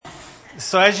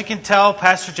So as you can tell,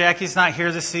 Pastor Jackie's not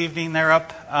here this evening. They're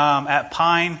up at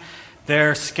Pine.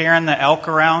 They're scaring the elk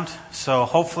around. So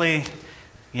hopefully,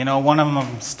 one of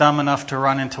them's dumb enough to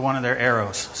run into one of their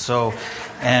arrows.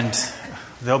 And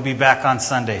they'll be back on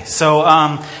Sunday. So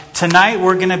tonight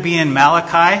we're going to be in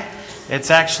Malachi. It's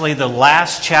actually the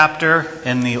last chapter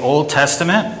in the Old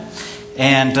Testament.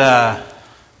 And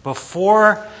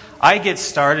before I get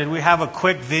started, we have a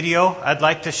quick video I'd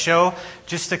like to show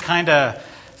just to kind of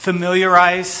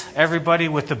familiarize everybody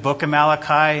with the book of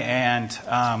Malachi and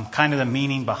kind of the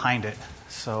meaning behind it.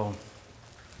 So,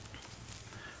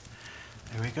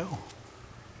 there we go.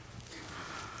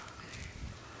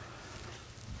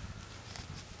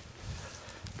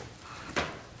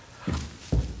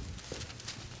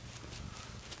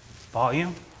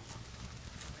 Volume.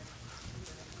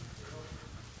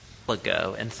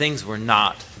 Ago, and things were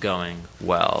not going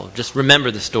well. Just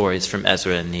remember the stories from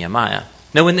Ezra and Nehemiah.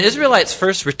 Now, when the Israelites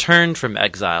first returned from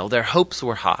exile, their hopes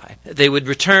were high. They would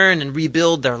return and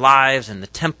rebuild their lives and the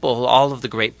temple. All of the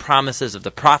great promises of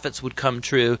the prophets would come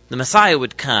true. The Messiah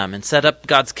would come and set up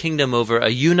God's kingdom over a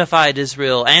unified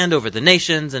Israel and over the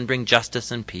nations and bring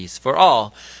justice and peace for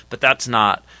all. But that's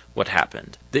not what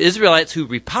happened. The Israelites who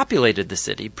repopulated the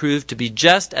city proved to be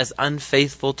just as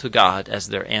unfaithful to God as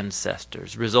their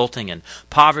ancestors, resulting in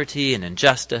poverty and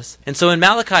injustice. And so in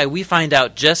Malachi, we find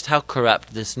out just how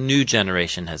corrupt this new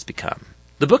generation has become.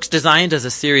 The book's designed as a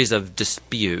series of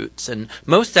disputes, and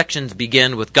most sections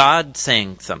begin with God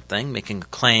saying something, making a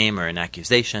claim or an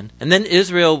accusation, and then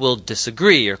Israel will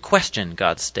disagree or question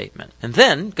God's statement. And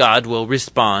then God will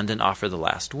respond and offer the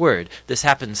last word. This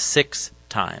happens 6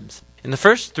 times. In the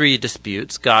first 3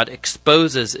 disputes, God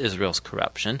exposes Israel's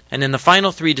corruption, and in the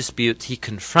final 3 disputes, he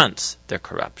confronts their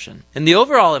corruption. And the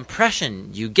overall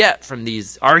impression you get from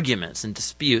these arguments and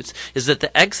disputes is that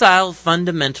the exile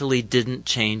fundamentally didn't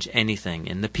change anything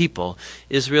in the people.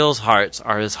 Israel's hearts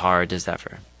are as hard as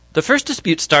ever. The first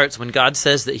dispute starts when God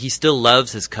says that he still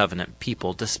loves his covenant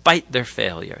people despite their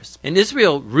failures. And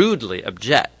Israel rudely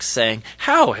objects, saying,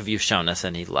 "How have you shown us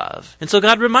any love?" And so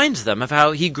God reminds them of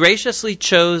how he graciously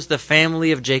chose the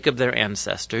family of Jacob, their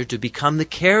ancestor, to become the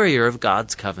carrier of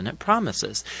God's covenant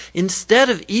promises, instead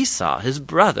of Esau, his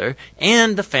brother,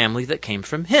 and the family that came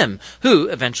from him, who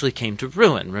eventually came to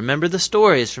ruin. Remember the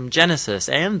stories from Genesis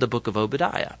and the book of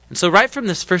Obadiah. And so right from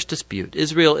this first dispute,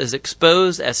 Israel is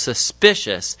exposed as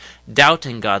suspicious,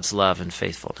 doubting God's love and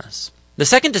faithfulness. The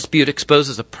second dispute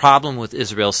exposes a problem with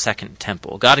Israel's second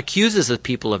temple. God accuses the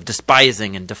people of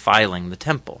despising and defiling the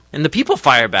temple. And the people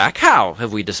fire back, "How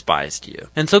have we despised you?"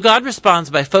 And so God responds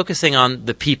by focusing on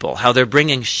the people, how they're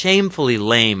bringing shamefully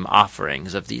lame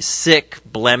offerings of these sick,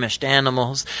 blemished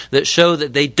animals that show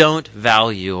that they don't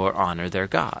value or honor their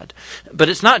God. But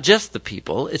it's not just the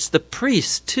people, it's the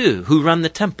priests too who run the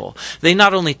temple. They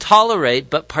not only tolerate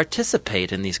but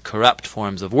participate in these corrupt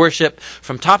forms of worship.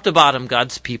 From top to bottom,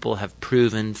 God's people have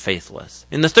proven faithless.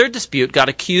 In the third dispute, God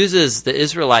accuses the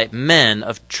Israelite men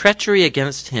of treachery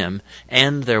against him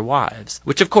and their wives,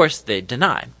 which of course they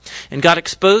deny. And God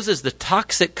exposes the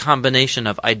toxic combination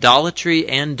of idolatry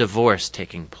and divorce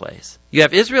taking place. You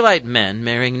have Israelite men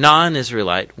marrying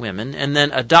non-Israelite women and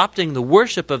then adopting the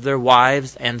worship of their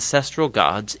wives' ancestral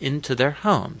gods into their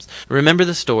homes. Remember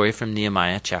the story from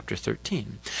Nehemiah chapter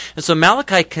 13. And so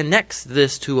Malachi connects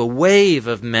this to a wave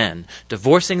of men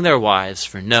divorcing their wives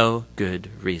for no good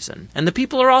reason. And the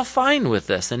people are all fine with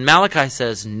this. And Malachi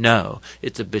says, no,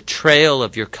 it's a betrayal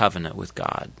of your covenant with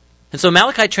God. And so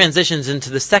Malachi transitions into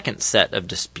the second set of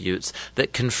disputes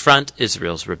that confront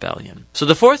Israel's rebellion. So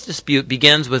the fourth dispute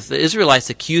begins with the Israelites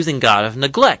accusing God of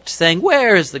neglect, saying,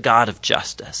 "Where is the God of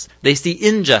justice?" They see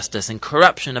injustice and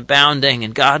corruption abounding,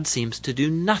 and God seems to do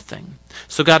nothing.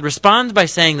 So God responds by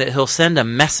saying that he'll send a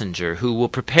messenger who will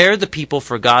prepare the people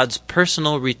for God's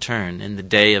personal return in the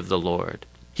day of the Lord.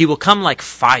 He will come like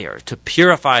fire to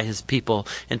purify his people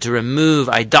and to remove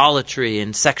idolatry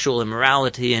and sexual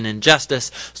immorality and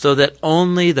injustice so that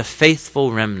only the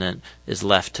faithful remnant is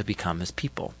left to become his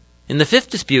people. In the fifth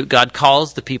dispute, God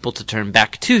calls the people to turn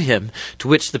back to him, to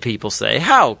which the people say,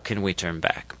 "How can we turn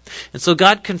back?" And so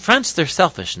God confronts their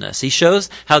selfishness. He shows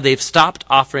how they've stopped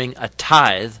offering a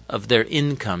tithe of their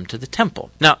income to the temple.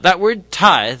 Now, that word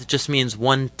tithe just means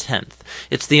 1/10.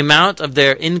 It's the amount of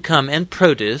their income and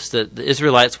produce that the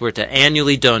Israelites were to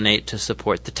annually donate to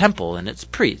support the temple and its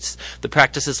priests. The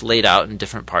practice is laid out in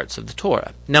different parts of the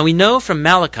Torah. Now, we know from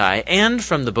Malachi and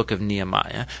from the book of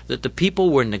Nehemiah that the people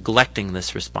were neglecting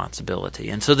this responsibility.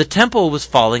 And so the temple was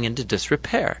falling into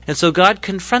disrepair. And so God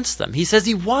confronts them. He says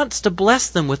he wants to bless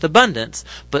them with abundance,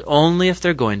 but only if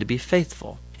they're going to be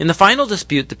faithful. In the final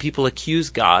dispute, the people accuse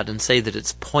God and say that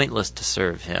it's pointless to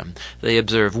serve him. They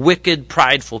observe wicked,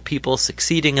 prideful people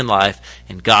succeeding in life,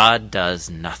 and God does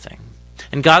nothing.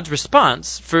 And God's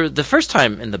response, for the first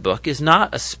time in the book, is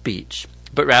not a speech,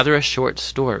 but rather a short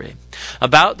story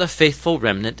about the faithful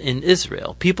remnant in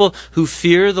Israel, people who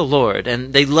fear the Lord,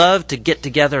 and they love to get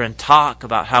together and talk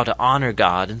about how to honor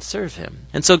God and serve him.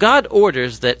 And so God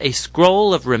orders that a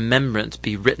scroll of remembrance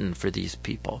be written for these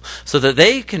people, so that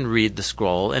they can read the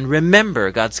scroll and remember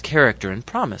God's character and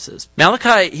promises.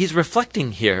 Malachi, he's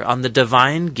reflecting here on the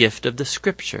divine gift of the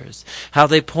Scriptures, how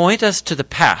they point us to the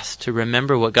past to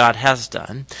remember what God has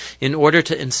done in order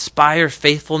to inspire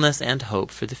faithfulness and hope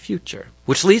for the future.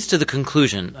 Which leads to the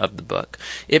conclusion of the book.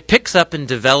 It picks up and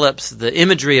develops the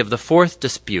imagery of the fourth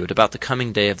dispute about the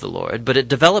coming day of the Lord, but it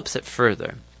develops it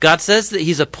further. God says that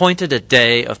he's appointed a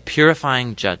day of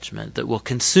purifying judgment that will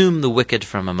consume the wicked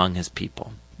from among his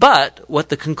people. But what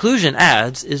the conclusion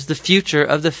adds is the future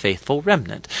of the faithful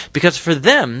remnant, because for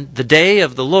them, the day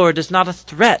of the Lord is not a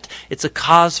threat, it's a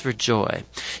cause for joy.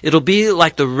 It'll be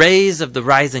like the rays of the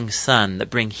rising sun that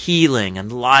bring healing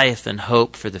and life and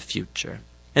hope for the future.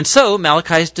 And so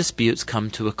Malachi's disputes come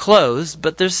to a close,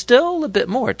 but there's still a bit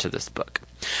more to this book.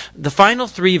 The final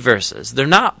 3 verses, they're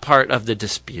not part of the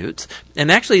disputes,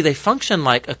 and actually they function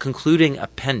like a concluding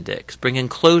appendix, bringing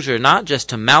closure not just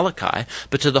to Malachi,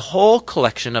 but to the whole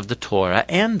collection of the Torah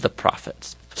and the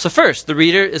prophets. So first, the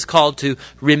reader is called to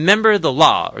remember the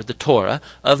law, or the Torah,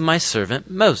 of my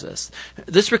servant Moses.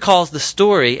 This recalls the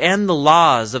story and the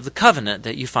laws of the covenant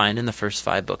that you find in the first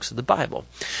 5 books of the Bible.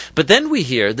 But then we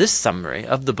hear this summary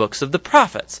of the books of the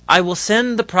prophets. I will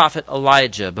send the prophet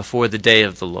Elijah before the day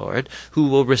of the Lord, who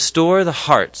will restore the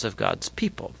hearts of God's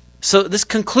people. So this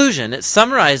conclusion, it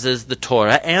summarizes the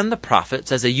Torah and the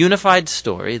prophets as a unified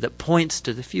story that points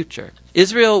to the future.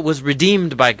 Israel was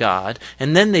redeemed by God,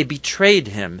 and then they betrayed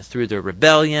him through their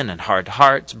rebellion and hard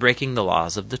hearts, breaking the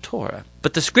laws of the Torah.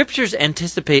 But the Scriptures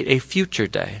anticipate a future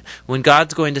day when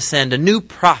God's going to send a new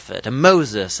prophet, a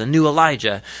Moses, a new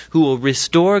Elijah, who will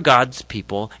restore God's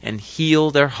people and heal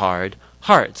their hard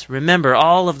hearts. Remember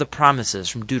all of the promises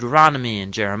from Deuteronomy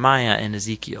and Jeremiah and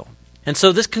Ezekiel. And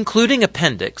so this concluding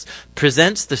appendix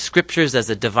presents the Scriptures as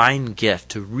a divine gift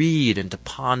to read and to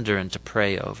ponder and to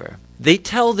pray over. They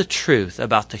tell the truth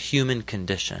about the human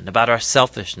condition, about our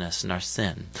selfishness and our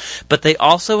sin. But they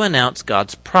also announce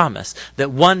God's promise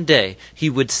that one day he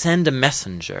would send a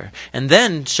messenger and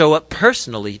then show up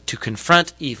personally to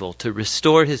confront evil, to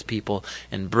restore his people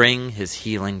and bring his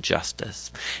healing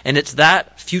justice. And it's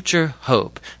that future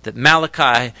hope that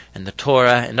Malachi and the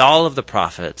Torah and all of the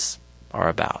prophets are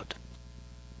about.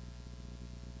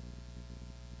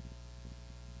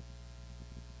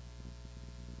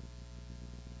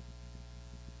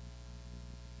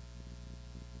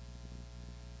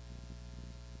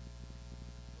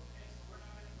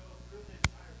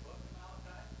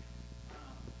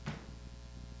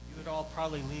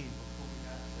 Probably leave before we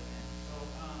got to the end. So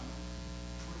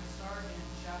we're going to start in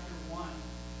chapter 1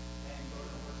 and go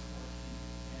to verse 14.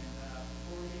 And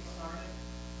before we get started,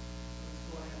 let's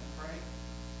go ahead and pray.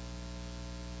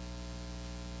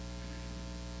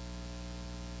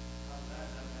 How's that?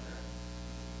 Is that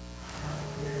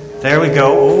better? There we go.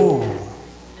 Ooh.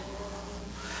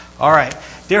 All right.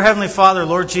 Dear Heavenly Father,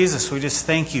 Lord Jesus, we just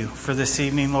thank you for this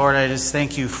evening, Lord. I just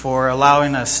thank you for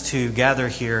allowing us to gather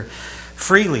here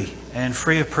freely and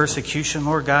free of persecution,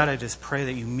 Lord God. I just pray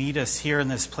that you meet us here in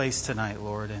this place tonight,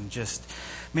 Lord, and just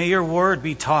may your word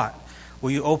be taught. Will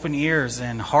you open ears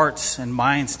and hearts and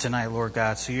minds tonight, Lord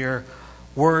God, so your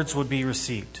words would be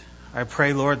received. I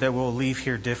pray, Lord, that we'll leave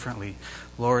here differently,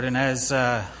 Lord. And as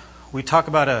we talk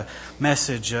about a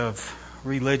message of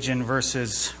religion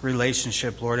versus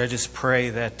relationship, Lord, I just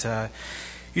pray that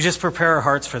you just prepare our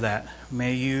hearts for that.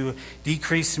 May you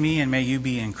decrease me and may you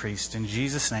be increased. In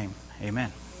Jesus' name,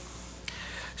 amen.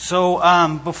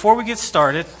 So before we get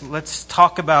started, let's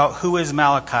talk about who is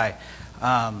Malachi.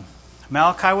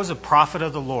 Malachi was a prophet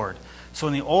of the Lord. So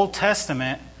in the Old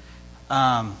Testament,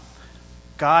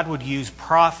 God would use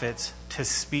prophets to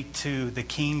speak to the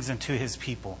kings and to his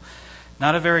people.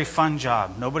 Not a very fun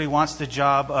job. Nobody wants the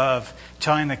job of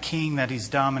telling the king that he's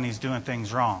dumb and he's doing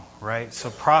things wrong, right? So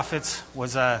prophets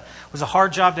was a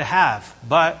hard job to have,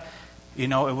 but it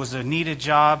was a needed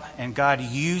job, and God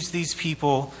used these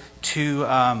people to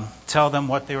tell them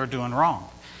what they were doing wrong.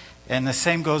 And the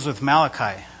same goes with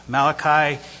Malachi.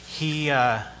 Malachi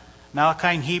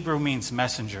in Hebrew means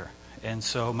messenger, and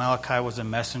so Malachi was a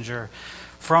messenger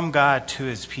from God to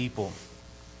his people.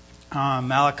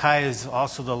 Malachi is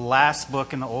also the last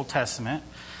book in the Old Testament.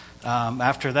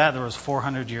 After that, there was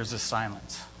 400 years of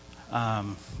silence.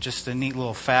 Just a neat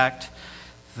little fact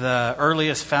The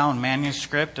earliest found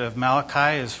manuscript of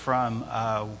Malachi is from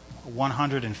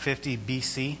 150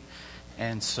 BC,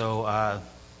 and so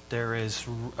there is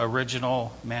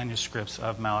original manuscripts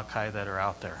of Malachi that are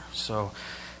out there. So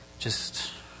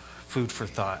just food for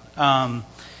thought.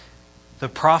 The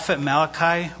prophet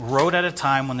Malachi wrote at a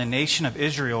time when the nation of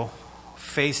Israel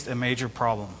faced a major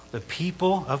problem. The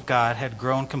people of God had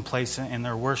grown complacent in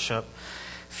their worship,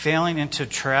 failing into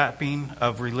trapping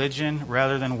of religion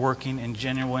rather than working in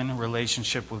genuine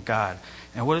relationship with God.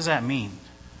 And what does that mean?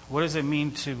 What does it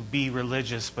mean to be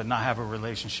religious but not have a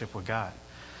relationship with God?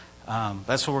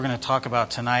 That's what we're going to talk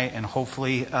about tonight, and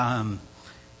hopefully by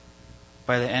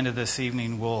the end of this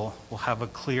evening we'll have a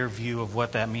clear view of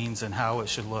what that means and how it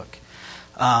should look.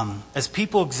 As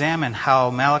people examine how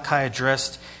Malachi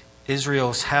addressed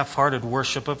Israel's half-hearted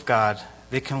worship of God,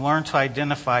 they can learn to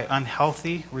identify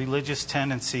unhealthy religious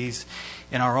tendencies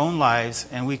in our own lives,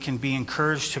 and we can be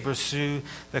encouraged to pursue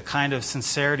the kind of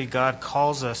sincerity God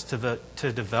calls us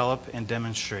to develop and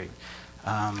demonstrate.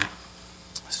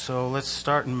 So let's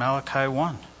start in Malachi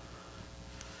 1.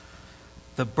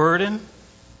 The burden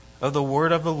of the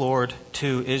word of the Lord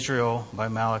to Israel by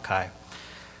Malachi.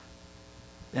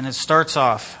 And it starts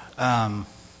off,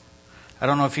 I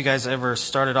don't know if you guys ever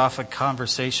started off a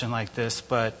conversation like this,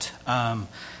 but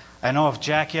I know if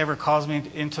Jackie ever calls me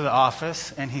into the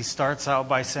office and he starts out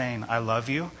by saying, "I love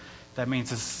you," that means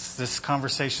this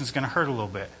conversation is going to hurt a little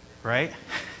bit, right?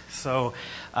 So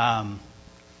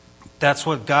that's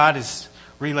what God is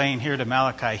relaying here to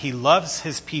Malachi. He loves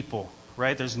his people,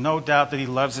 right? There's no doubt that he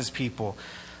loves his people,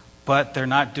 but they're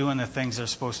not doing the things they're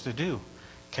supposed to do.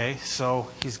 Okay, so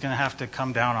he's going to have to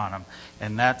come down on them.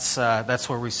 And that's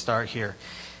where we start here.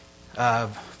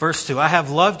 Verse 2, "I have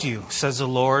loved you, says the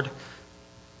Lord,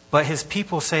 but his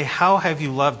people say, 'How have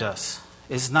you loved us?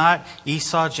 Is not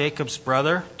Esau Jacob's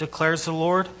brother, declares the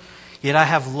Lord? Yet I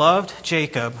have loved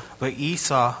Jacob, but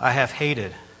Esau I have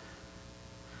hated.'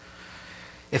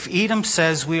 If Edom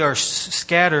says, 'We are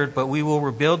scattered, but we will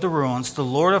rebuild the ruins,' the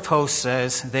Lord of hosts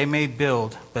says, 'They may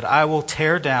build, but I will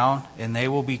tear down, and they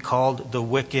will be called the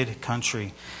wicked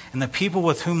country, and the people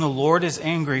with whom the Lord is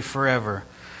angry forever.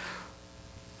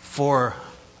 For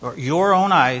your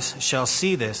own eyes shall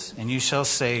see this, and you shall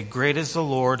say, Great is the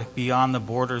Lord beyond the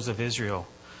borders of Israel.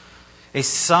 A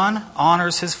son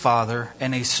honors his father,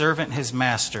 and a servant his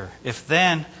master. If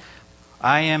then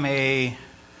I am a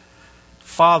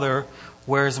father,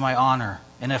 where is my honor?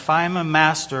 And if I am a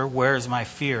master, where is my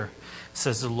fear?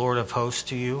 Says the Lord of hosts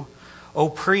to you. O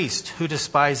priest, who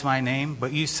despise my name,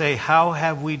 but you say, How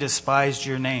have we despised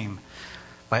your name?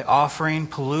 By offering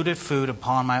polluted food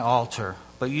upon my altar.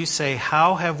 But you say,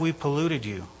 How have we polluted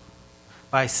you?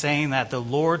 By saying that the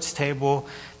Lord's table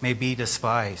may be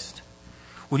despised.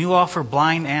 When you offer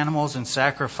blind animals in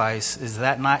sacrifice, is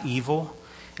that not evil?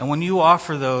 And when you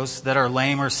offer those that are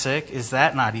lame or sick, is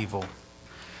that not evil?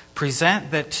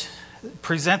 Present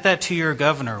that to your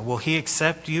governor. Will he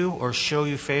accept you or show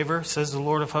you favor, says the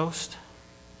Lord of hosts?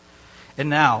 And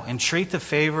now, entreat the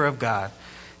favor of God,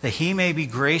 that he may be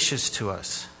gracious to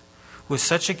us. With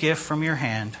such a gift from your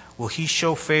hand, will he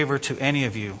show favor to any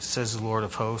of you, says the Lord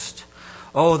of hosts?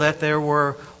 Oh, that there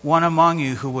were one among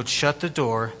you who would shut the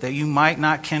door, that you might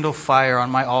not kindle fire on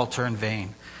my altar in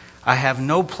vain. I have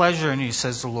no pleasure in you,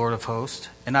 says the Lord of hosts,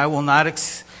 and I will not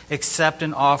accept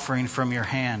an offering from your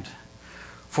hand.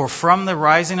 For from the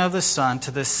rising of the sun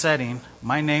to the setting,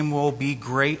 my name will be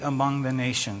great among the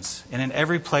nations, and in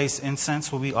every place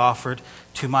incense will be offered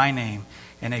to my name,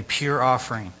 and a pure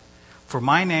offering. For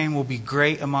my name will be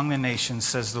great among the nations,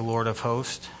 says the Lord of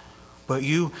hosts. But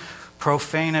you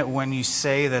profane it when you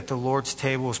say that the Lord's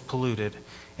table is polluted,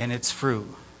 and its fruit,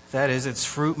 that is, its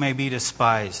fruit may be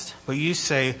despised. But you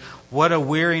say, What a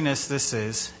weariness this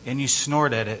is, and you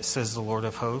snort at it, says the Lord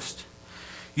of hosts.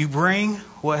 You bring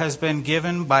what has been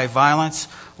given by violence,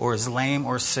 or is lame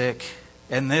or sick,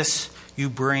 and this you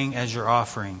bring as your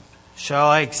offering. Shall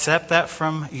I accept that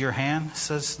from your hand,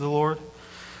 says the Lord?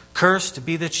 Cursed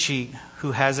be the cheat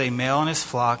who has a male in his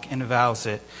flock and vows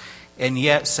it, and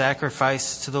yet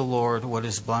sacrifice to the Lord what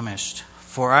is blemished.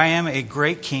 For I am a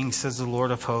great king, says the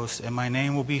Lord of hosts, and my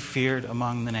name will be feared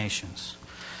among the nations.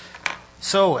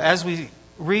 So as we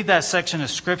read that section of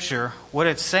Scripture, what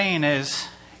it's saying is,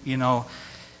 the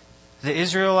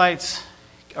Israelites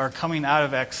are coming out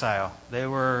of exile. They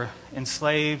were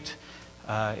enslaved,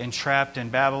 entrapped in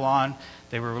Babylon.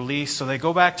 They were released, so they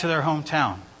go back to their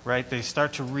hometown, right? They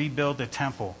start to rebuild the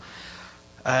temple.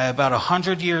 About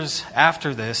 100 years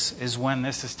after this is when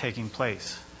this is taking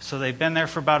place. So they've been there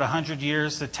for about 100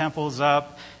 years. The temple's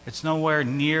up. It's nowhere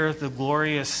near the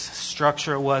glorious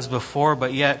structure it was before,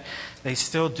 but yet They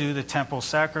still do the temple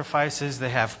sacrifices. They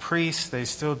have priests. They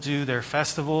still do their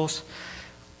festivals.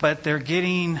 But they're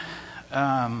getting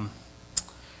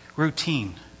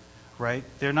routine, right?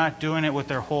 They're not doing it with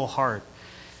their whole heart.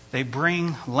 They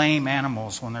bring lame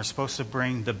animals when they're supposed to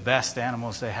bring the best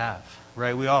animals they have,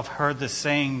 right? We all have heard the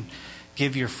saying,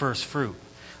 give your first fruit.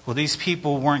 Well, these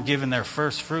people weren't given their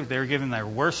first fruit. They were given their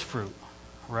worst fruit,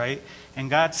 right? And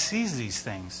God sees these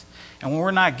things. And when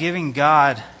we're not giving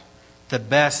God the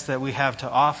best that we have to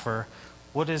offer,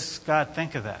 what does God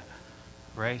think of that,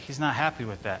 right? He's not happy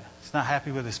with that. He's not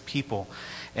happy with his people.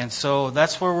 And so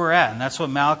that's where we're at. And that's what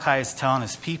Malachi is telling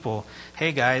his people.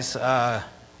 Hey, guys,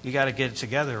 you got to get it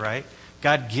together, right?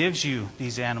 God gives you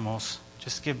these animals.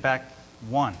 Just give back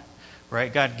one,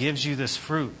 right? God gives you this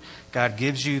fruit. God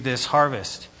gives you this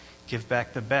harvest. Give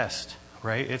back the best,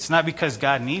 right? It's not because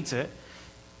God needs it.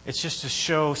 It's just to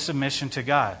show submission to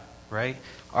God, right?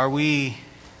 Are we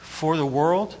for the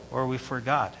world or are we for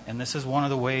God? And this is one of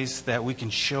the ways that we can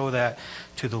show that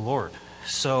to the Lord.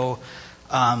 So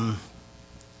we're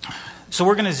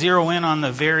going to zero in on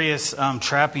the various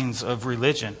trappings of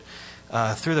religion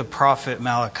through the prophet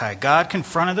Malachi. God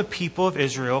confronted the people of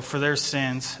Israel for their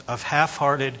sins of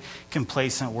half-hearted,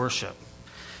 complacent worship.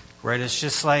 Right? It's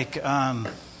just like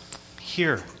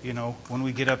here, when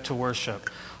we get up to worship.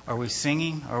 Are we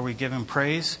singing? Are we giving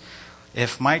praise?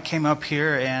 If Mike came up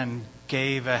here and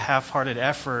gave a half-hearted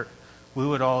effort, we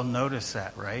would all notice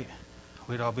that, right?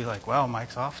 We'd all be like, wow,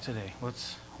 Mike's off today.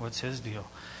 What's his deal?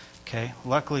 Okay?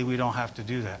 Luckily, we don't have to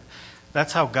do that.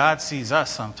 That's how God sees us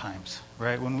sometimes,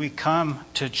 right? When we come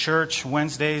to church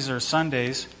Wednesdays or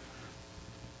Sundays,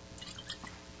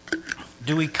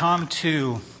 do we come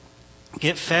to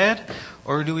get fed,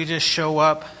 or do we just show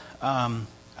up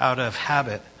out of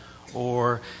habit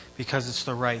or because it's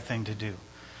the right thing to do?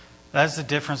 That's the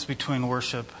difference between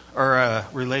worship or a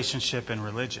relationship and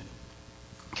religion.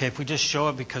 Okay, if we just show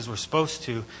up because we're supposed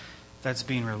to, that's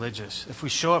being religious. If we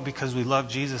show up because we love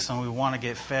Jesus and we want to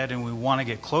get fed and we want to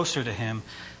get closer to him,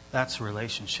 that's a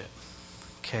relationship.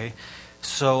 Okay,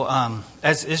 so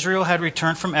as Israel had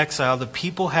returned from exile, the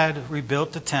people had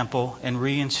rebuilt the temple and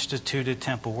reinstituted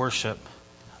temple worship.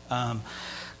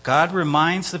 God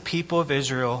reminds the people of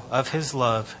Israel of his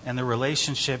love and the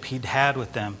relationship he'd had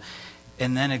with them,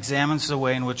 and then examines the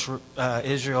way in which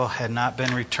Israel had not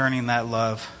been returning that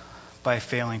love by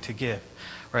failing to give.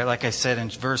 Right, like I said in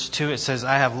verse 2, it says,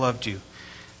 I have loved you.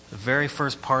 The very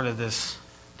first part of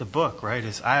the book, right,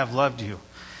 is I have loved you.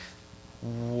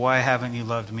 Why haven't you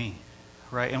loved me?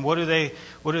 Right? And what do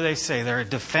they say? They're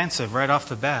defensive right off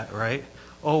the bat, right?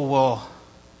 Oh, well,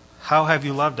 how have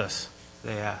you loved us?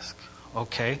 They ask.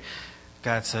 Okay.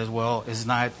 God says, well, is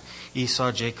not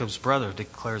Esau Jacob's brother,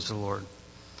 declares the Lord.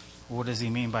 What does he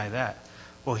mean by that?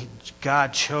 Well,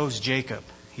 God chose Jacob.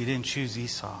 He didn't choose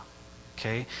Esau.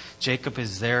 Okay? Jacob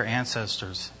is their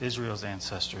ancestors, Israel's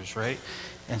ancestors, right?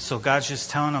 And so God's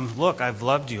just telling them, look, I've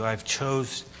loved you. I've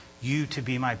chose you to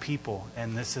be my people.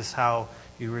 And this is how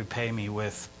you repay me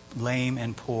with lame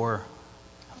and poor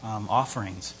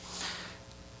offerings.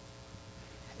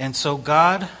 And so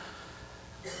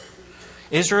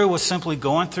Israel was simply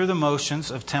going through the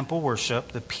motions of temple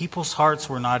worship. The people's hearts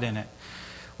were not in it,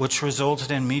 which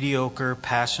resulted in mediocre,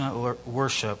 passionate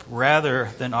worship rather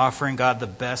than offering God the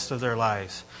best of their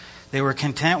lives. They were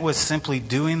content with simply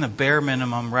doing the bare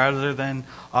minimum rather than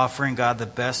offering God the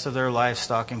best of their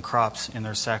livestock and crops in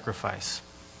their sacrifice.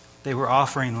 They were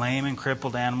offering lame and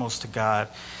crippled animals to God,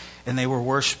 and they were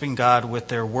worshiping God with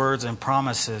their words and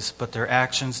promises, but their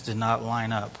actions did not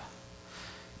line up.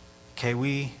 Okay,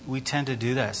 we tend to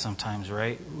do that sometimes,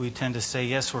 right? We tend to say,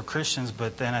 yes, we're Christians,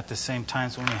 but then at the same time,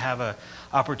 when we have an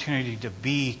opportunity to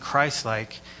be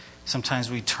Christ-like, sometimes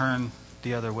we turn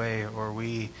the other way or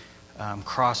we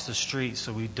cross the street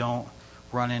so we don't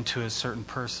run into a certain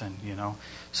person,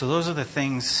 So those are the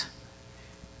things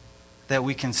that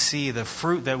we can see, the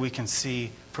fruit that we can see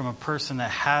from a person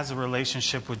that has a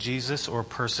relationship with Jesus or a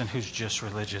person who's just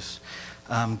religious.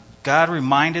 God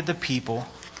reminded the people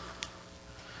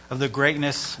of the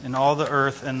greatness in all the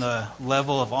earth and the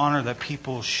level of honor that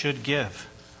people should give,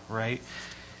 right?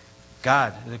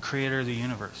 God, the creator of the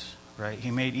universe, right?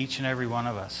 He made each and every one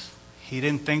of us. He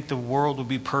didn't think the world would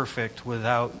be perfect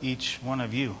without each one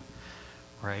of you,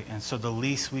 right? And so the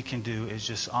least we can do is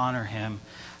just honor him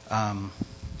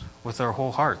with our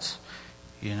whole hearts,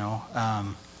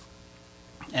 And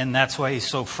that's why he's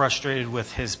so frustrated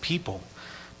with his people.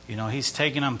 He's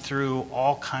taking them through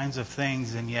all kinds of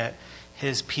things, and yet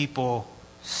his people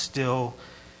still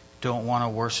don't want to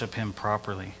worship him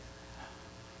properly.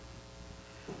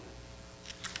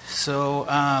 So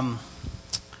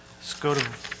let's go to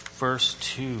verse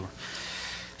 2.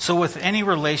 So with any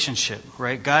relationship,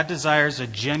 right, God desires a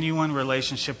genuine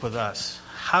relationship with us.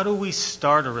 How do we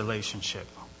start a relationship?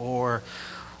 Or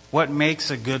what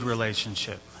makes a good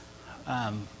relationship?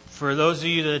 For those of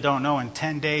you that don't know, in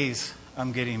 10 days,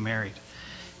 I'm getting married.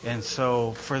 And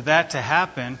so for that to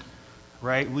happen,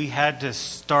 right, we had to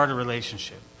start a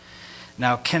relationship.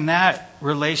 Now, can that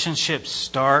relationship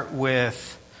start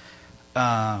with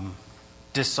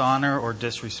dishonor or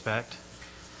disrespect?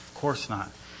 Of course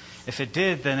not. If it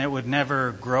did, then it would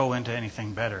never grow into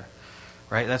anything better,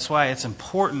 right? That's why it's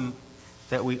important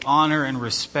that we honor and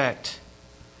respect,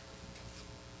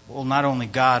 well, not only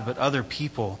God, but other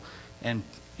people and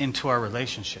into our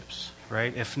relationships,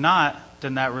 right? If not,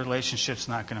 then that relationship's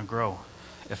not going to grow.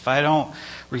 If I don't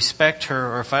respect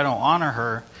her or if I don't honor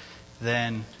her,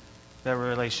 then that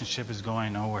relationship is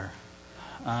going nowhere.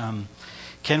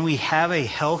 Can we have a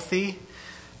healthy,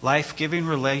 life-giving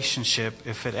relationship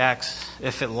if it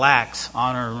lacks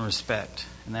honor and respect?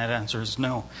 And that answer is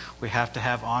no. We have to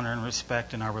have honor and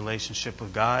respect in our relationship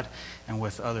with God and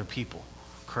with other people.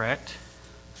 Correct?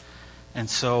 And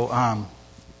so,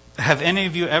 have any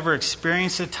of you ever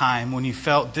experienced a time when you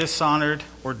felt dishonored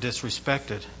or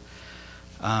disrespected?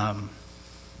 And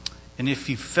if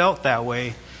you felt that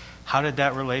way, how did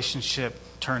that relationship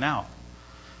turn out?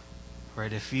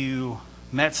 Right? If you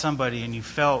met somebody and you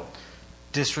felt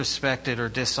disrespected or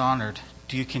dishonored,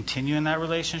 do you continue in that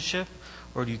relationship?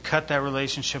 Or do you cut that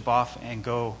relationship off and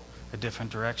go a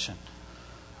different direction?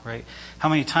 Right? How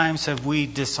many times have we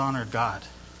dishonored God?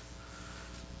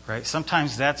 Right?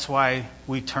 Sometimes that's why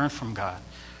we turn from God.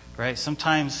 Right?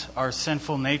 Sometimes our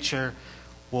sinful nature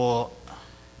will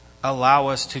allow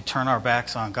us to turn our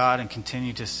backs on God and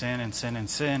continue to sin and sin and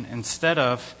sin instead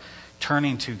of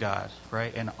turning to God,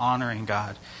 right? And honoring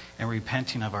God and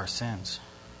repenting of our sins.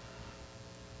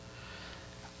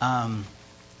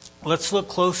 Let's look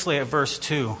closely at verse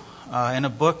 2. In a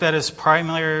book that is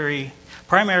primarily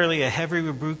a heavy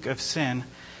rebuke of sin,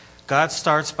 God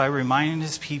starts by reminding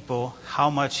his people how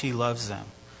much he loves them.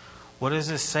 What does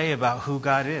this say about who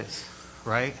God is,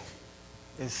 right?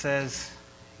 It says,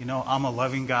 I'm a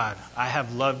loving God. I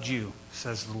have loved you,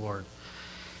 says the Lord.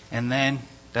 And then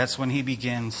that's when he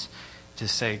begins to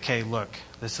say, okay, look,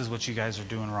 this is what you guys are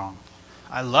doing wrong.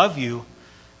 I love you,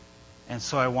 and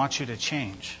so I want you to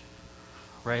change.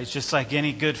 Right? It's just like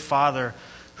any good father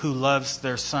who loves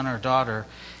their son or daughter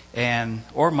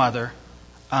or mother,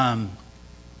 and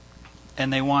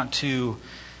they want to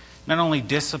not only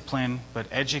discipline but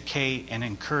educate and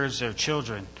encourage their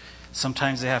children.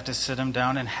 Sometimes they have to sit them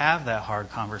down and have that hard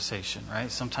conversation, right?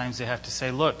 Sometimes they have to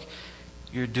say, look,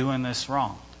 you're doing this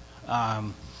wrong.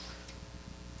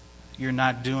 You're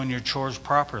not doing your chores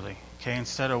properly. Okay,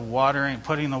 instead of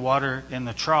putting the water in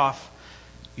the trough,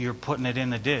 you're putting it in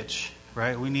the ditch.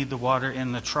 Right? We need the water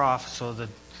in the trough so the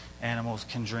animals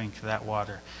can drink that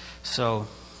water. So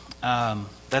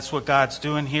that's what God's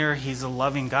doing here. He's a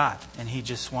loving God, and he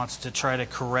just wants to try to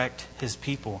correct his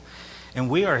people. And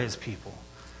we are his people,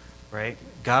 right?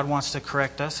 God wants to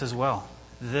correct us as well.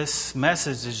 This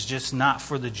message is just not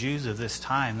for the Jews of this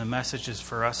time. The message is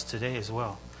for us today as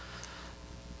well.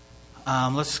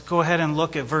 Let's go ahead and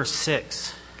look at verse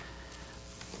 6.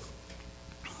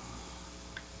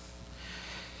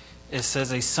 It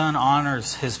says, a son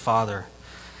honors his father.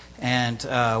 And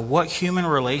what human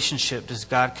relationship does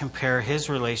God compare his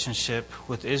relationship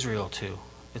with Israel to?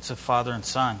 It's a father and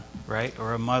son, right?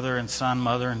 Or a mother and son,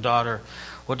 mother and daughter.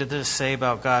 What did this say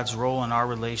about God's role in our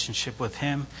relationship with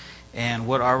him and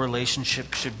what our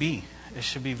relationship should be? It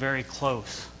should be very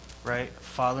close, right?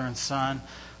 Father and son,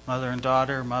 mother and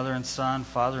daughter, mother and son,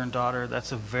 father and daughter.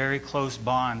 That's a very close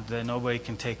bond that nobody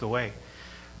can take away.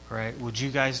 Right? Would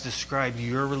you guys describe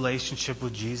your relationship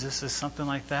with Jesus as something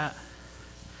like that?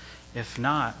 If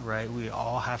not, right, we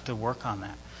all have to work on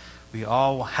that. We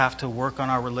all have to work on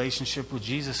our relationship with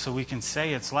Jesus so we can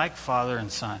say it's like father and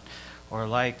son or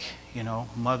like,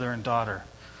 mother and daughter.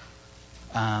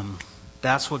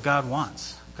 That's what God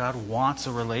wants. God wants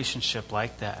a relationship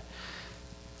like that.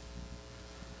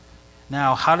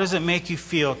 Now, how does it make you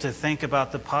feel to think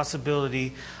about the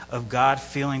possibility of God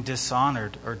feeling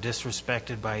dishonored or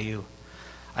disrespected by you?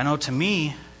 I know to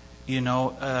me,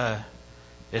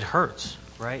 it hurts,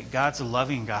 right? God's a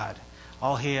loving God.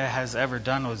 All he has ever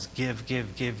done was give,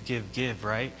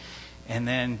 right? And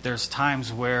then there's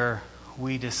times where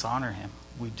we dishonor him,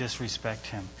 we disrespect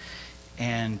him.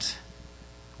 And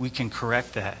we can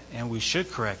correct that, and we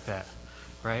should correct that,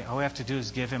 right? All we have to do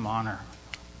is give him honor,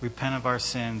 repent of our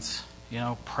sins,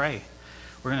 pray.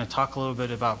 We're going to talk a little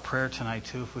bit about prayer tonight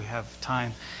too if we have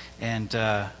time. And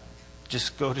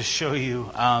just go to show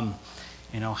you,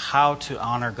 how to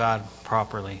honor God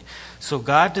properly. So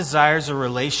God desires a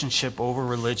relationship over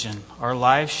religion. Our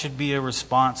lives should be a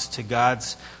response to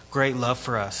God's great love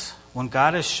for us. When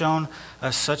God has shown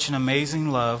us such an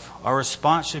amazing love, our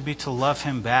response should be to love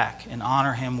Him back and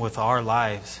honor Him with our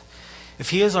lives.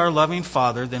 If He is our loving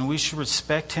Father, then we should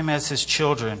respect Him as His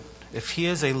children. If He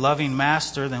is a loving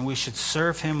Master, then we should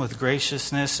serve Him with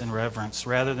graciousness and reverence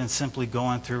rather than simply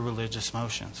going through religious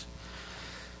motions.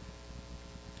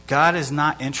 God is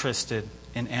not interested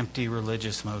in empty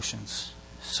religious motions.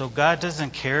 So God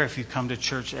doesn't care if you come to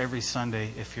church every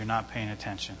Sunday if you're not paying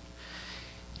attention.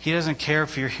 He doesn't care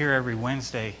if you're here every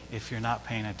Wednesday if you're not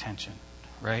paying attention,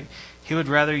 right? He would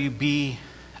rather you be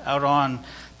out on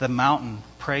the mountain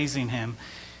praising Him,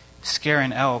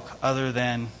 scaring elk, other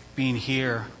than being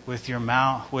here with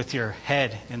your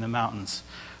head in the mountains,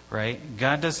 right?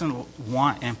 God doesn't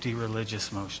want empty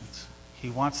religious motions.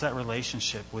 He wants that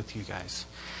relationship with you guys.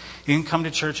 You can come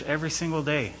to church every single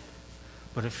day,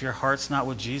 but if your heart's not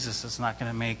with Jesus, it's not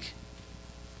going to make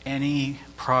any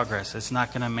progress. It's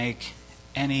not going to make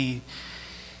any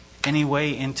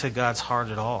way into God's heart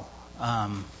at all.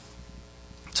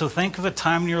 So think of a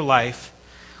time in your life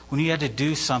when you had to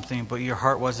do something, but your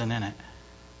heart wasn't in it.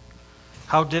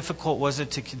 How difficult was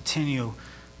it to continue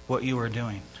what you were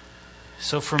doing?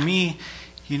 So for me,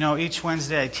 each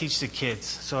Wednesday I teach the kids.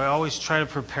 So I always try to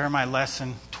prepare my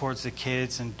lesson towards the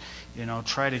kids and,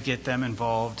 try to get them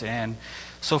involved. And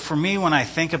so for me, when I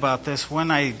think about this,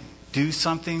 when I do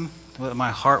something that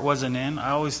my heart wasn't in,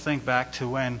 I always think back to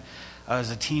when I was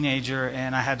a teenager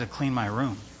and I had to clean my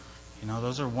room.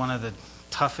 Those are one of the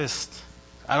toughest.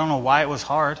 I don't know why it was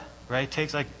hard, right? It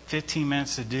takes like 15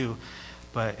 minutes to do,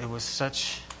 but it was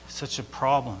such a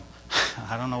problem.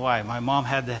 I don't know why. My mom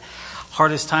had the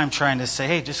hardest time trying to say,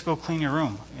 hey, just go clean your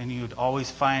room. And you'd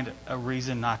always find a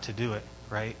reason not to do it,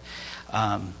 right?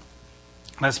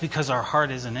 That's because our heart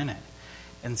isn't in it.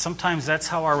 And sometimes that's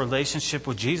how our relationship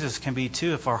with Jesus can be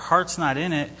too. If our heart's not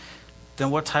in it, then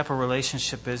what type of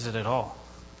relationship is it at all?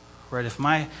 Right? If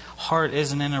my heart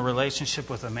isn't in a relationship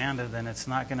with Amanda, then it's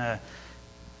not going to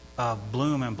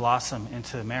bloom and blossom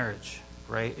into marriage.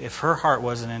 Right? If her heart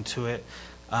wasn't into it,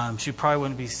 she probably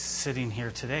wouldn't be sitting here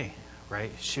today.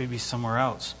 Right? She would be somewhere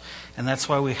else. And that's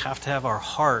why we have to have our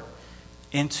heart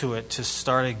into it to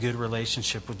start a good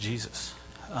relationship with Jesus.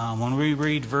 When we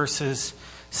read verses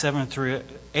 7 through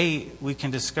 8, we can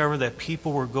discover that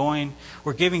people were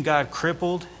giving God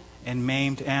crippled and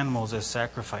maimed animals as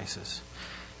sacrifices.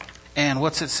 And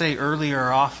what's it say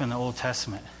earlier off in the Old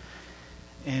Testament?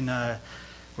 We're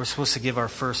supposed to give our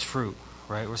first fruit,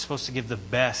 right? We're supposed to give the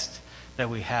best that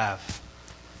we have.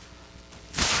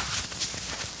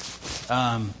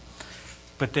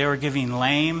 But they were giving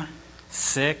lame,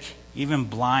 sick, even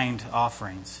blind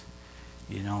offerings.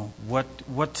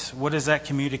 What is that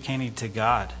communicating to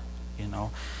God?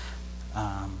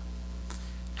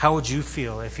 How would you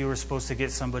feel if you were supposed to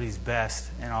get somebody's best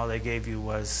and all they gave you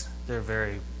was their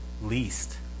very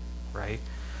least, right?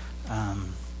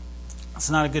 It's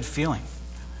not a good feeling.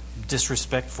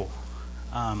 Disrespectful.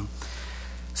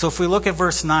 So if we look at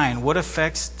verse 9, what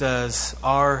effects does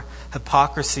our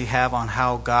hypocrisy have on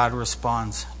how God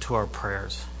responds to our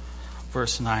prayers?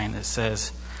 Verse 9, it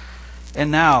says, "And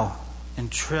now,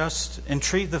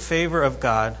 entreat the favor of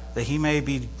God, that He may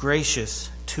be gracious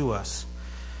to us."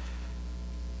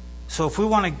 So if we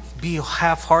want to be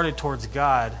half-hearted towards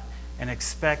God and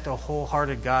expect a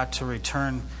wholehearted God to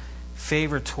return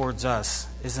favor towards us,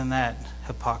 isn't that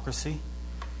hypocrisy?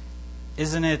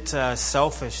 Isn't it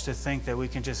selfish to think that we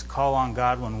can just call on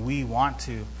God when we want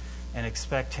to and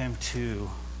expect Him to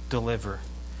deliver?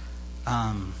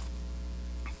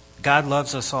 God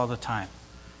loves us all the time,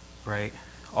 right?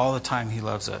 All the time He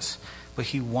loves us. But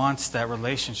He wants that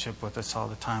relationship with us all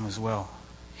the time as well.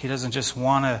 He doesn't just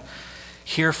want to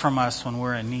hear from us when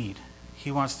we're in need.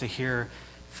 He wants to hear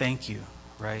thank you,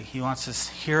 right? He wants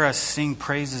to hear us sing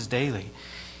praises daily.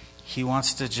 He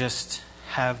wants to just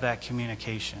have that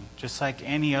communication. Just like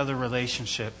any other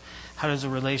relationship. How does a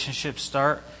relationship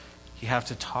start? You have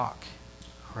to talk,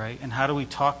 right? And how do we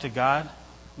talk to God?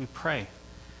 We pray,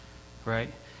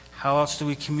 right? How else do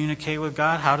we communicate with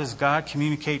God? How does God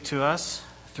communicate to us?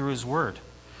 Through His Word.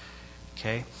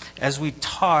 Okay? As we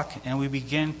talk and we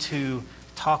begin to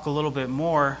talk a little bit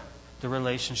more, the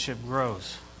relationship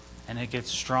grows. And it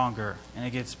gets stronger. And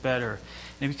it gets better.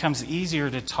 And it becomes easier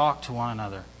to talk to one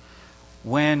another.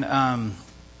 When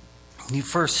you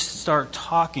first start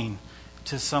talking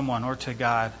to someone or to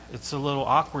God, it's a little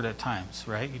awkward at times,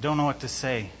 right? You don't know what to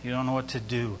say. You don't know what to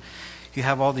do. You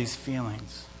have all these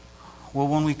feelings. Well,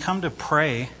 when we come to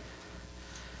pray,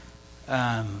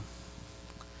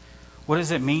 what what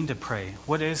does it mean to pray?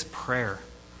 What is prayer?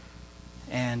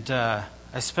 And I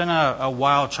spent a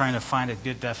while trying to find a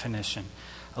good definition.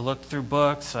 I looked through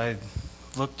books. I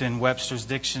looked in Webster's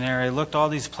dictionary. I looked all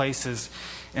these places.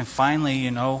 And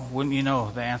finally, wouldn't you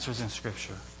know, the answer's in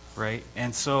Scripture, right?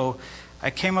 And so I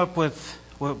came up with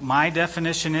what my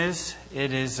definition is.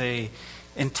 It is a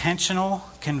intentional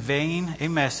conveying a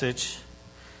message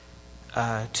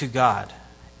to God.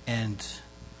 And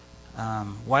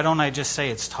why don't I just say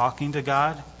it's talking to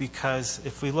God? Because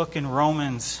if we look in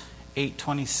Romans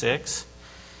 8:26,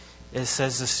 it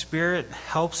says the Spirit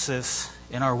helps us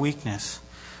in our weakness.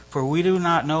 For we do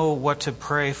not know what to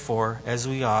pray for as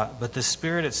we ought, but the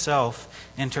Spirit itself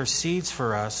intercedes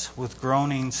for us with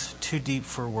groanings too deep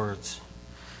for words.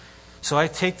 So I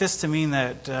take this to mean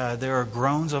that there are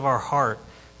groans of our heart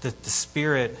that the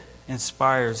Spirit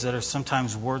inspires that are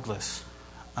sometimes wordless.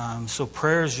 So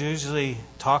prayer is usually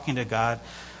talking to God,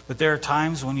 but there are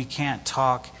times when you can't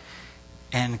talk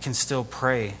and can still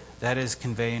pray. That is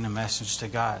conveying a message to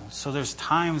God. So there's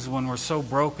times when we're so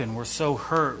broken, we're so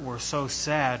hurt, we're so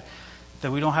sad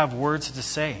that we don't have words to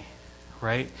say,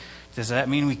 right? Does that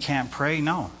mean we can't pray?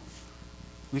 No.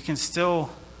 We can still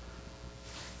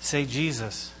say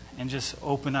Jesus and just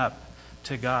open up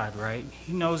to God, right?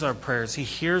 He knows our prayers. He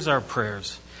hears our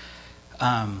prayers.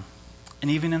 And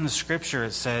even in the Scripture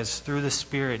it says, through the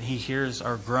Spirit, He hears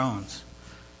our groans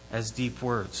as deep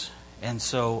words. And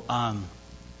so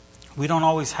we don't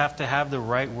always have to have the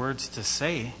right words to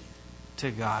say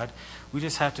to God. We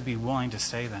just have to be willing to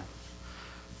say them,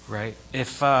 right?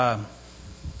 If I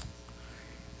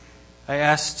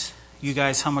asked you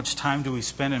guys how much time do we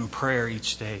spend in prayer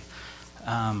each day,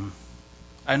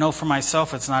 I know for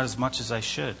myself it's not as much as I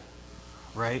should,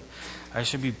 right? I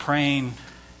should be praying,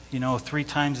 3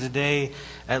 times a day,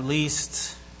 at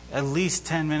least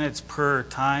 10 minutes per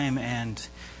time, and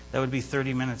that would be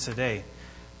 30 minutes a day.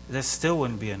 That still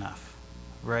wouldn't be enough,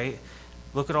 right?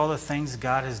 Look at all the things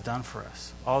God has done for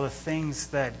us, all the things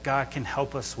that God can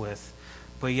help us with,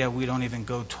 but yet we don't even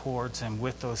go towards Him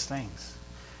with those things.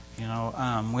 We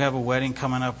have a wedding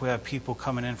coming up. We have people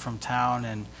coming in from town,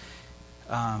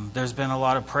 and there's been a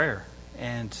lot of prayer.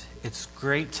 And it's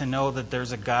great to know that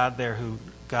there's a God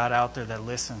out there that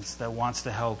listens, that wants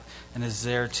to help, and is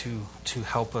there to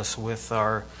help us with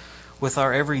our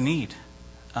every need.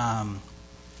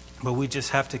 But we just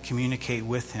have to communicate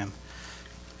with Him.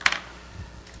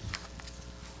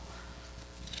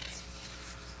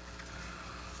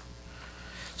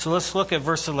 So let's look at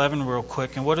verse 11 real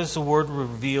quick. And what does the Word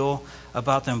reveal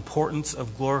about the importance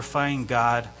of glorifying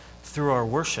God through our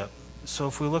worship? So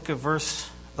if we look at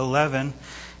verse 11,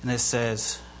 and it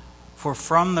says, "For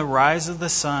from the rise of the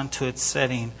sun to its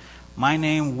setting, my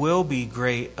name will be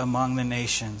great among the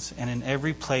nations, and in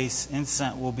every place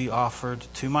incense will be offered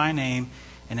to my name,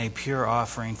 and a pure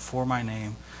offering for my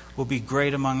name will be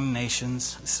great among the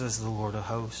nations, says the Lord of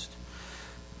hosts."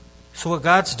 So what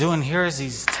God's doing here is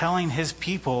He's telling His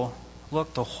people,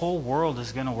 look, the whole world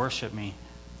is going to worship me,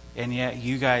 and yet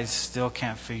you guys still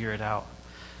can't figure it out.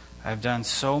 I've done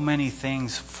so many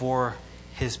things for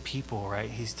His people, right?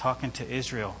 He's talking to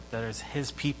Israel, that is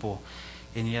His people,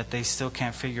 and yet they still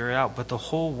can't figure it out. But the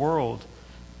whole world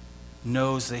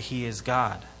knows that He is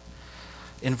God.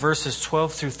 In verses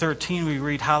 12 through 13, we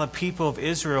read how the people of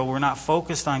Israel were not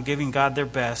focused on giving God their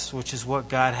best, which is what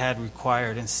God had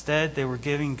required. Instead, they were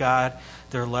giving God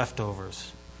their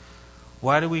leftovers.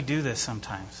 Why do we do this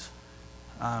sometimes?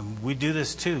 We do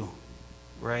this too,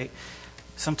 right?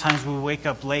 Sometimes we wake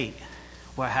up late.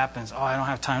 What happens? I don't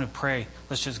have time to pray.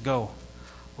 Let's just go.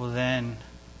 Well, then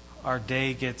our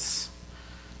day gets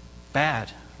bad,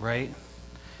 right?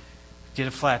 Get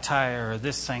a flat tire, or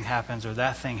this thing happens, or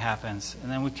that thing happens.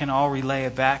 And then we can all relay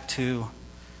it back to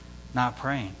not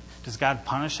praying. Does God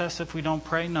punish us if we don't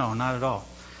pray? No, not at all.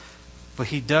 But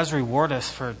He does reward us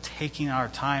for taking our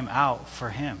time out for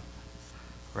Him,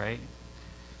 right?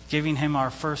 Giving Him our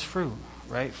first fruit,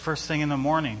 right? First thing in the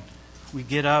morning, we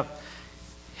get up,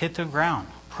 hit the ground,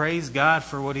 praise God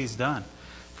for what He's done.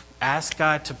 Ask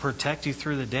God to protect you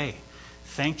through the day.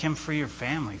 Thank Him for your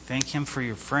family. Thank Him for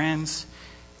your friends.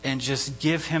 And just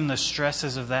give Him the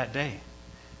stresses of that day,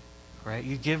 right?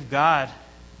 You give God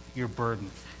your burden,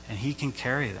 and He can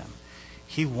carry them.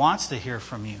 He wants to hear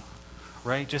from you,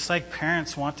 right? Just like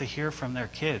parents want to hear from their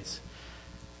kids,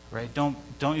 right? Don't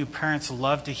you parents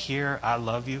love to hear "I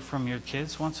love you" from your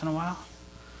kids once in a while?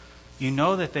 You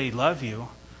know that they love you,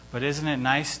 but isn't it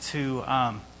nice to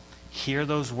hear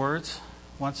those words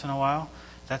once in a while?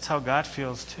 That's how God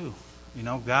feels too.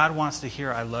 God wants to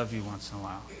hear "I love you" once in a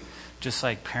while. Just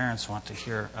like parents want to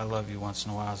hear "I love you" once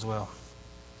in a while as well.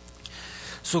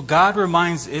 So God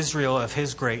reminds Israel of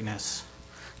his greatness.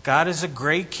 God is a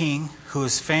great king who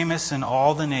is famous in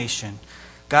all the nation.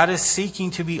 God is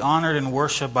seeking to be honored and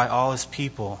worshipped by all his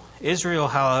people. Israel,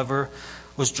 however,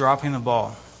 was dropping the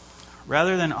ball.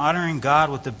 Rather than honoring God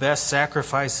with the best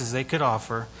sacrifices they could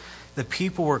offer, the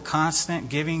people were constant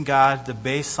giving God the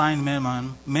baseline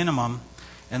minimum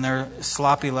and their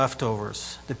sloppy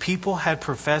leftovers. The people had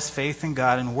professed faith in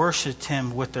God and worshipped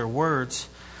him with their words,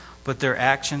 but their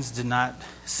actions did not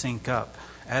sync up.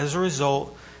 As a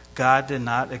result, God did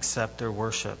not accept their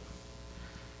worship.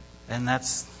 And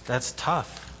that's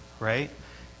tough, right?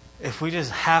 If we just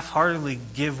half-heartedly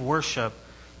give worship,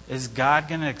 is God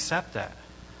going to accept that?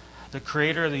 The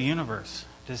creator of the universe,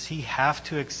 does he have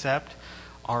to accept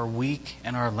our weak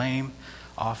and our lame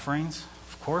offerings?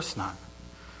 Of course not,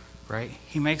 right?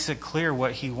 He makes it clear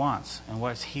what he wants and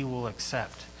what he will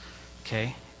accept,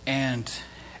 okay? And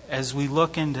as we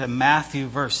look into Matthew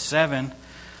verse 7,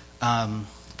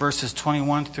 verses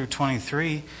 21 through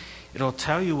 23, it'll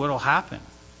tell you what will happen.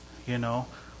 You know,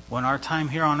 when our time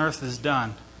here on earth is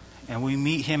done and we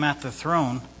meet him at the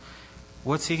throne,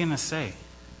 what's he going to say?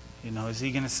 You know, is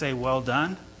he going to say, well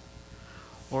done?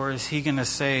 Or is he going to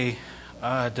say,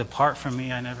 depart from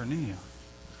me, I never knew you?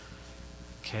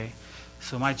 Okay,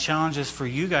 so my challenge is for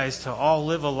you guys to all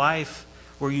live a life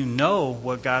where you know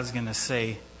what God's going to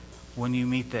say when you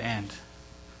meet the end.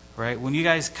 Right? When you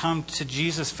guys come to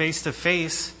Jesus face to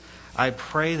face, I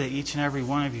pray that each and every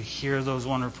one of you hear those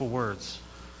wonderful words.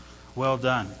 Well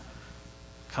done.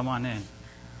 Come on in.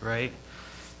 Right?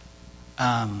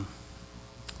 But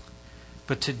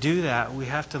to do that, we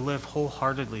have to live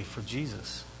wholeheartedly for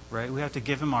Jesus. Right? We have to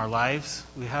give him our lives.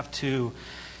 We have to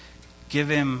give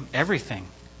him everything.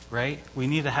 Right? We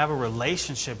need to have a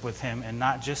relationship with him and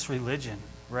not just religion.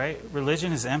 Right?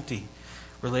 Religion is empty.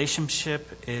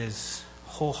 Relationship is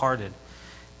wholehearted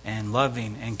and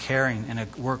loving and caring, and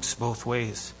it works both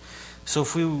ways. So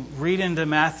if we read into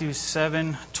Matthew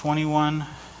 7, 21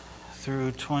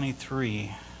 through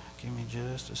 23, give me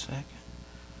just a second.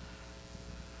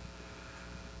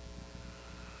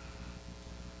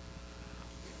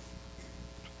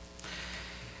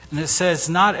 And it says,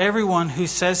 not everyone who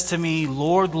says to me,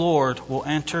 Lord, Lord, will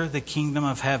enter the kingdom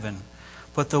of heaven,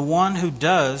 but the one who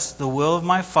does the will of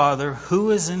my Father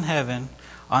who is in heaven.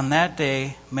 On that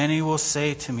day, many will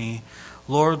say to me,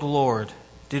 Lord, Lord,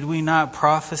 did we not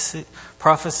prophesy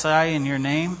in your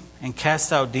name, and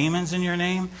cast out demons in your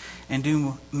name, and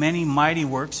do many mighty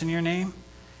works in your name?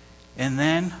 And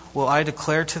then will I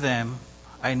declare to them,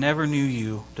 I never knew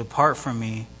you. Depart from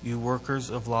me, you workers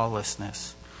of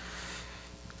lawlessness.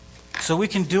 So we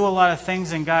can do a lot of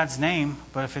things in God's name,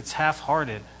 but if it's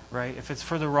half-hearted, right? If it's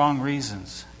for the wrong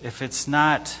reasons, if it's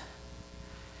not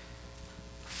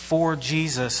for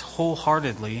Jesus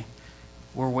wholeheartedly,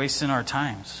 we're wasting our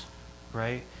times,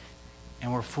 right?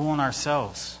 And we're fooling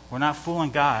ourselves. We're not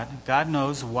fooling God. God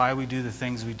knows why we do the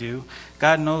things we do.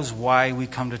 God knows why we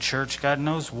come to church. God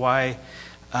knows why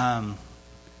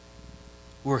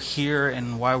we're here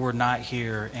and why we're not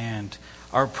here, and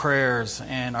our prayers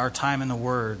and our time in the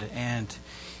Word. And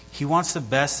he wants the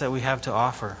best that we have to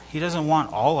offer. He doesn't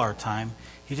want all our time.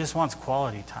 He just wants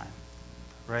quality time,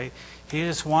 right? He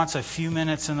just wants a few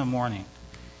minutes in the morning.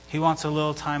 He wants a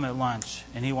little time at lunch,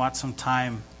 and he wants some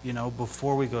time,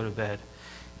 before we go to bed.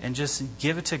 And just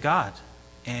give it to God.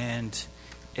 And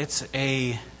it's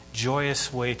a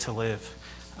joyous way to live.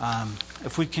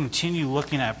 If we continue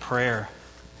looking at prayer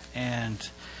and,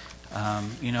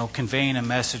 conveying a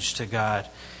message to God,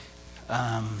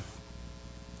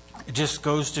 it just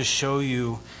goes to show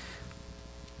you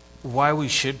why we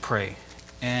should pray.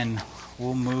 And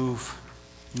we'll move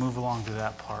along to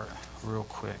that part real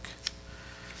quick.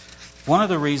 One of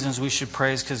the reasons we should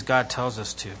pray is because God tells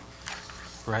us to,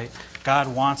 right? God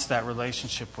wants that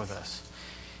relationship with us.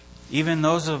 Even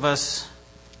those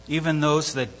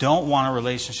that don't want a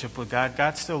relationship with God,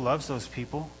 God still loves those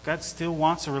people. God still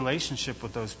wants a relationship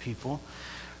with those people,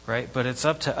 right? But it's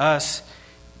up to us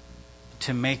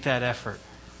to make that effort,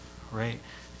 right?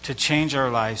 To change our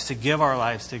lives, to give our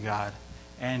lives to God,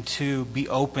 and to be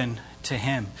open to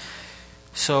him.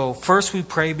 So first we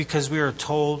pray because we are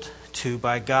told to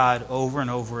by God over and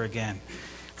over again.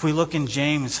 If we look in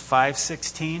James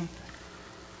 5:16,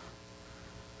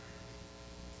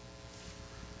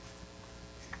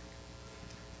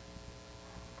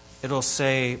 it'll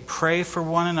say, pray for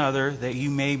one another that you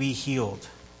may be healed.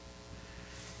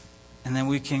 And then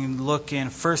we can look in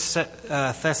 1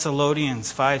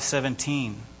 Thessalonians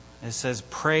 5:17. It says,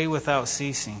 pray without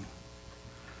ceasing.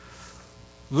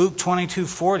 Luke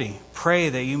 22:40, pray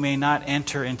that you may not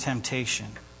enter in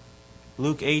temptation.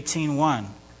 Luke 18:1,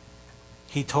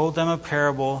 He told them a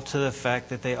parable to the effect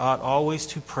that they ought always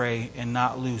to pray and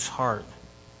not lose heart.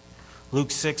 Luke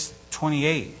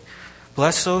 6:28.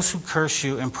 Bless those who curse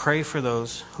you and pray for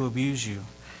those who abuse you.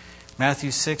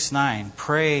 Matthew 6:9.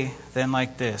 Pray then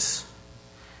like this.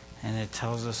 And it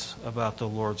tells us about the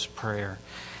Lord's Prayer.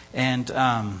 And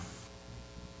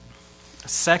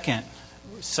second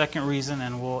reason,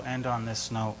 and we'll end on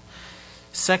this note.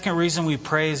 Second reason we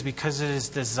pray is because it is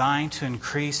designed to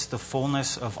increase the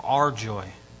fullness of our joy.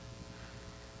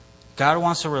 God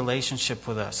wants a relationship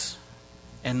with us.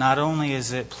 And not only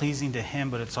is it pleasing to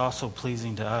Him, but it's also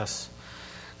pleasing to us.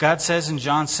 God says in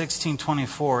John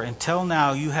 16:24, until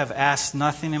now you have asked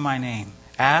nothing in my name.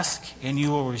 Ask and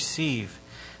you will receive,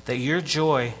 that your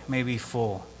joy may be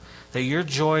full. That your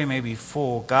joy may be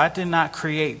full. God did not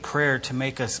create prayer to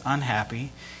make us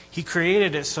unhappy. He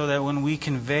created it so that when we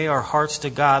convey our hearts to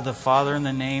God the Father in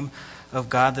the name of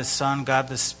God the Son, God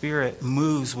the Spirit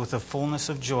moves with a fullness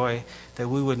of joy that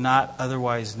we would not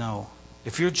otherwise know.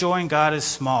 If your joy in God is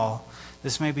small,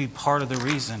 this may be part of the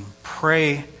reason.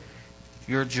 Pray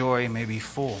your joy may be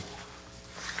full.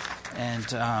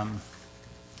 And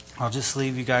I'll just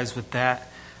leave you guys with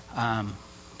that.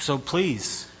 So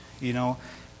please,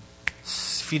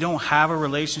 if you don't have a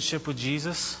relationship with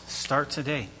Jesus, start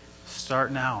today.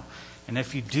 Start now. And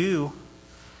if you do,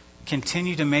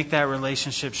 continue to make that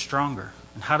relationship stronger.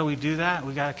 And how do we do that?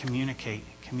 We got to communicate.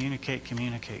 Communicate.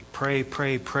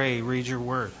 Pray. Read your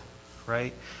word.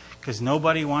 Right? Because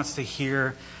nobody wants to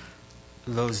hear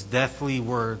those deathly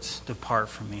words, depart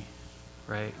from me.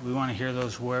 Right? We want to hear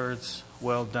those words,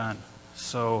 well done.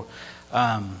 So,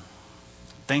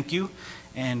 thank you.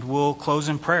 And we'll close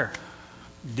in prayer.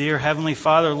 Dear Heavenly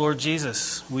Father, Lord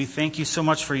Jesus, we thank you so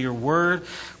much for your word.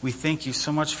 We thank you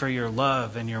so much for your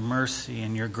love and your mercy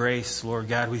and your grace, Lord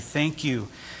God. We thank you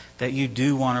that you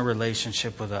do want a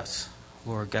relationship with us,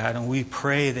 Lord God. And we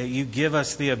pray that you give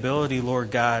us the ability, Lord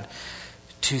God,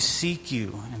 to seek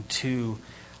you and to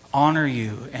honor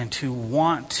you and to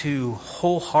want to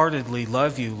wholeheartedly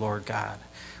love you, Lord God.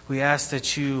 We ask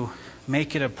that you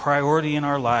make it a priority in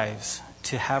our lives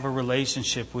to have a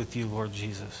relationship with you, Lord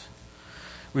Jesus.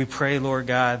 We pray, Lord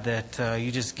God, that you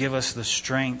just give us the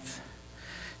strength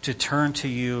to turn to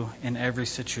you in every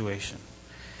situation.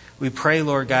 We pray,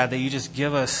 Lord God, that you just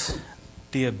give us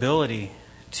the ability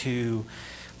to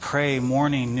pray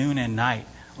morning, noon, and night,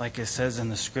 like it says in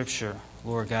the Scripture,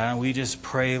 Lord God. And we just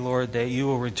pray, Lord, that you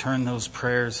will return those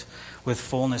prayers with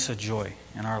fullness of joy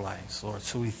in our lives, Lord.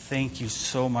 So we thank you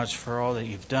so much for all that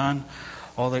you've done,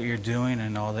 all that you're doing,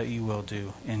 and all that you will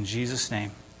do. In Jesus'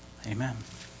 name, amen.